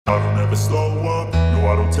I don't ever slow up,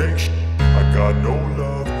 no I don't take shit. I got no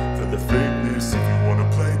love for the fakeness. If you wanna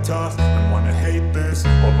play tough and wanna hate this,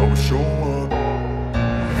 I'll always show up.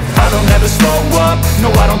 I don't ever slow up,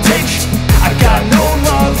 no I don't take shit. I got no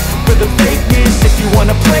love for the fakeness. If you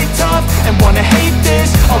wanna play tough and wanna hate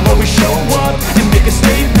this, I'll always show up and make a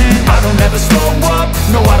statement. I don't ever slow up,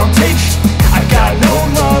 no I don't take shit. I got no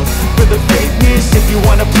love for the fakeness. If you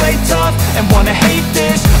wanna play tough and wanna hate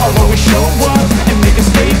this, I'll always show up and make a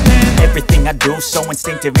statement. Everything I do so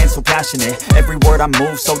instinctive and so passionate. Every word I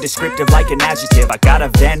move so descriptive like an adjective. I got a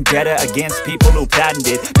vendetta against people who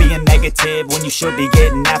patented being negative when you should be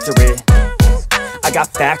getting after it. I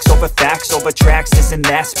got facts over tracks, this and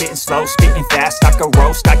that. Spitting slow, spitting fast, I could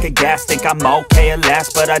roast, I could gas. Think I'm okay at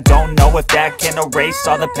last, but I don't know if that can erase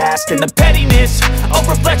all the past. And the pettiness, a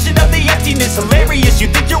reflection of the emptiness. Hilarious, you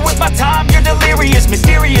think you're worth my time, you're delirious.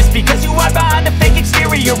 Mysterious, because you hide behind a fake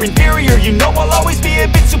exterior. Inferior, you know I'll always be a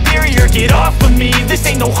bit superior. Get off of me, this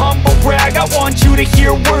ain't no humble brag. I want you to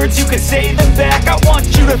hear words, you can say them back. I want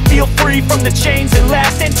you to feel free from the chains that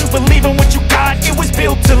last, and to believe in what you got, it was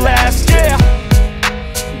built to last, yeah.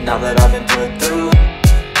 Now that I've been put through,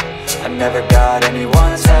 I never got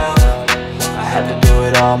anyone's help. I had to do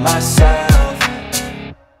it all myself.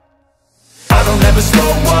 I don't ever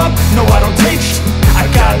slow up, no I don't take shit. I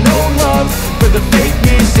got no love for the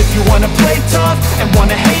fakeness. If you wanna play tough and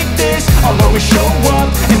wanna hate this, I'll always show up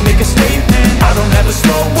and make a statement. I don't ever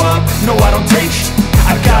slow up, no I don't take shit.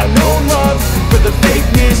 I got no love for the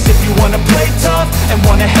fakeness. If you wanna play tough and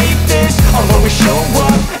wanna hate this, I'll always show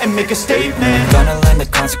up and make a statement. Gonna learn the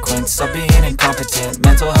consequence of being incompetent.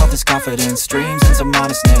 Mental health is confidence, dreams and some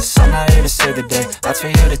honestness. I'm not here to save the day, that's for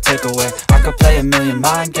you to take away. I could play a million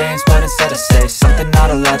mind games, but instead I say something not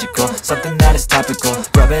illogical, something that is topical.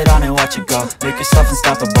 Rub it on and watch it go, make yourself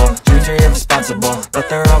unstoppable. Dreams are irresponsible, but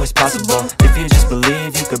they're always possible. If you just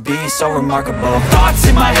believe, you could be so remarkable. Thoughts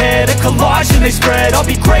in my head, a collage and they spread. I'll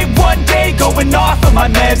be great one day, going off of my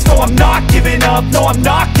meds. No, I'm not giving up, no, I'm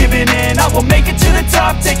not giving in. I will make it to the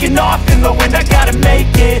top, taking off in the wind. I gotta make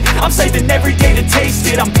it, I'm saving every day to taste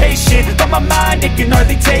it. I'm patient, but my mind, it can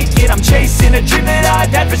hardly take it. I'm chasing a dream that I've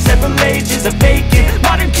had for several ages. A vacant,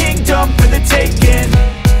 modern kingdom for the taking.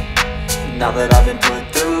 Now that I've been put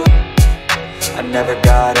through, I never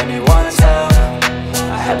got anyone's help.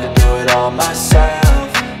 I had to do it all myself.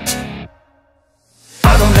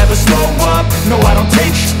 I don't ever slow up, no I don't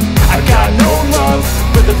take shit. I got no love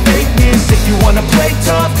for the fakeness. If you wanna play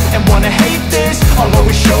tough and wanna hate this, I'll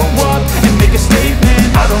always show up and make a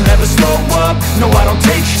statement. I don't ever slow up, no I don't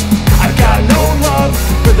take shit. I got no love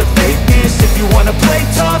for the fakeness. If you wanna play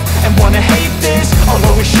tough and wanna hate this, I'll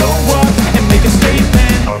always show up and make a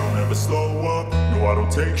statement. I don't ever slow up, no I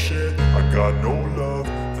don't take shit. I got no love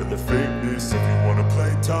for the fakeness. If you wanna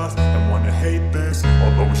play tough and wanna hate this,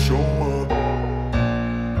 I'll always show up.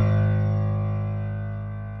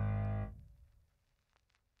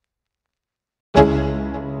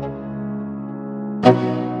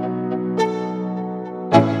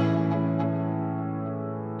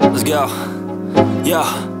 Let's go,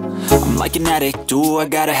 yeah. I'm like an addict, do I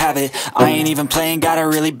gotta have it. I ain't even playing, got a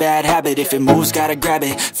really bad habit. If it moves, gotta grab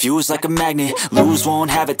it, fuse like a magnet. Lose,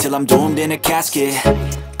 won't have it till I'm doomed in a casket.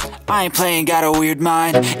 I ain't playing, got a weird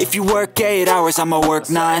mind. If you work 8 hours, I'ma work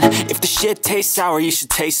 9. If the shit tastes sour, you should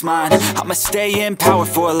taste mine. I'ma stay in power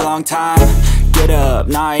for a long time. Get up,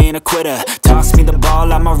 nah I ain't a quitter. Toss me the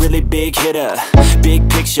ball, I'm a really big hitter. Big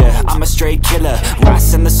picture, I'm a straight killer.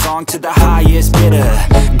 Rising the song to the highest bidder.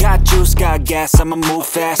 Got juice, got gas, I'ma move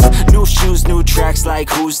fast. New shoes, new tracks, like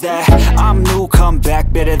who's that? I'm new, come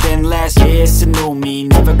back, better than last. Yeah, it's a new me,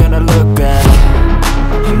 never gonna look back.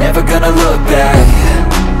 I'm never gonna look back.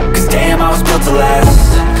 Cause damn, I was built to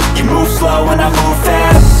last. You move slow and I move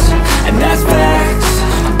fast, and that's facts.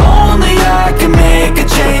 Only I can make a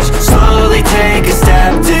change. Slowly take a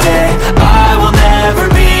step today. I will never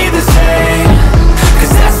be the same. Cause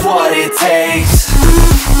that's what it takes.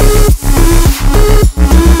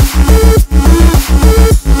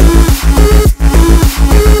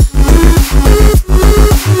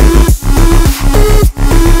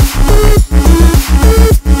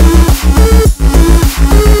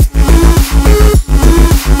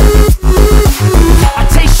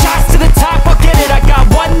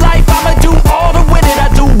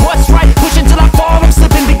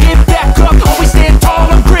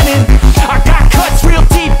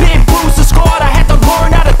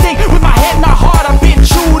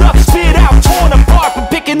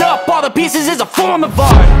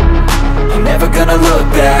 I'm never gonna look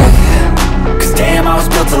back. Cause damn, I was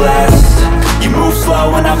built to last. You move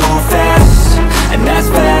slow and I move fast, and that's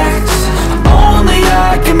facts. Only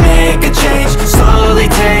I can make a change. Slowly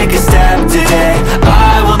take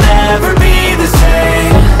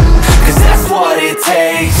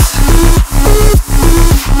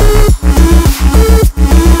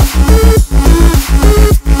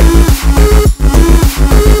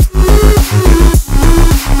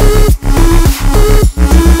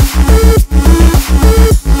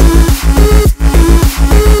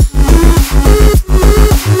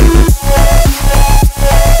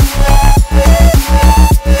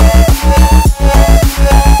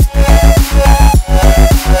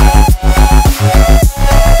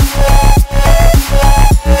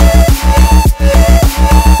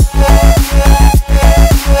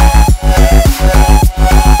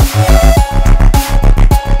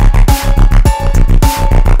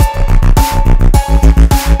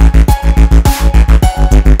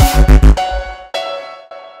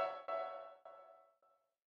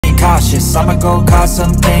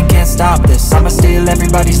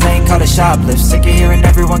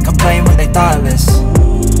Everyone complain when they thoughtless.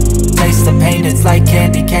 Taste the pain, it's like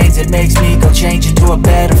candy canes. It makes me go change into a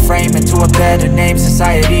better frame, into a better name.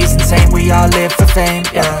 Society's insane, we all live for fame,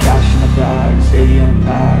 yeah. Cash in the bag, stadium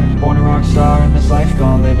packed. Born a rock star in this life,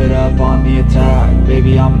 gon' live it up on the attack.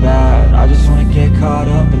 Baby, I'm bad, I just wanna get caught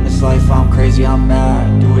up in this life. I'm crazy, I'm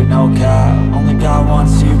mad, do it no cap. Only got one,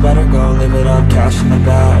 so you better go live it up. Cash in the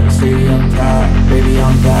bag, stadium packed. Baby,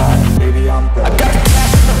 I'm bad, baby, I'm bad. I got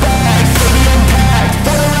cash in the bag, stadium packed.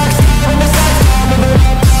 Born a rock star in this life, gon' live it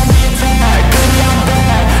up on the attack. Baby, I'm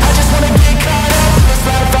bad, I just wanna get caught up in this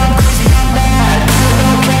life. I'm crazy, I'm mad, do it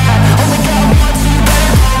no cap. Only got one, so you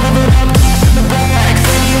better go live it up. Cash in the bag,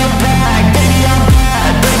 stadium packed. Baby, I'm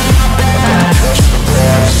bad, baby, I'm bad. Cash in the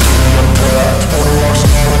bag, stadium packed. Born a rock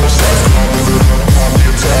star in this life, gon' live it up on the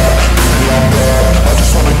attack. Baby, I'm bad, I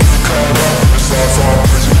just wanna get caught up in this life. I'm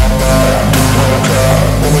crazy, I'm mad, do it no cap.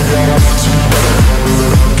 Only got one, so you better go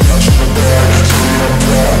live it up. Cash in the bag, stadium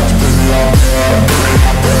packed. Baby, I'm bad, baby,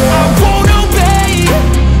 I'm bad. I won't obey.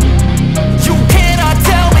 You cannot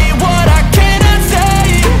tell me what I cannot say.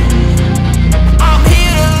 I'm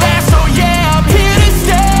here to last, so yeah, I'm here to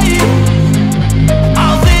stay.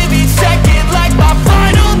 I'll live each second like my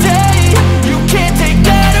final day. You can't take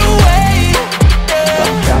that away, yeah.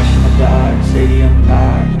 Cash in the bag, stadium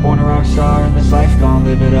packed. Born a rock star in this life, gon'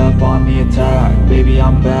 live it up on the attack. Baby,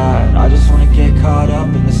 I'm bad, I just wanna get caught up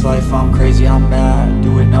in this life. I'm crazy, I'm mad,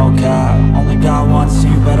 do it no cap. Only got one, so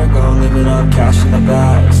you better go live it up. Cash in the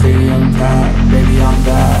bag, stadium packed.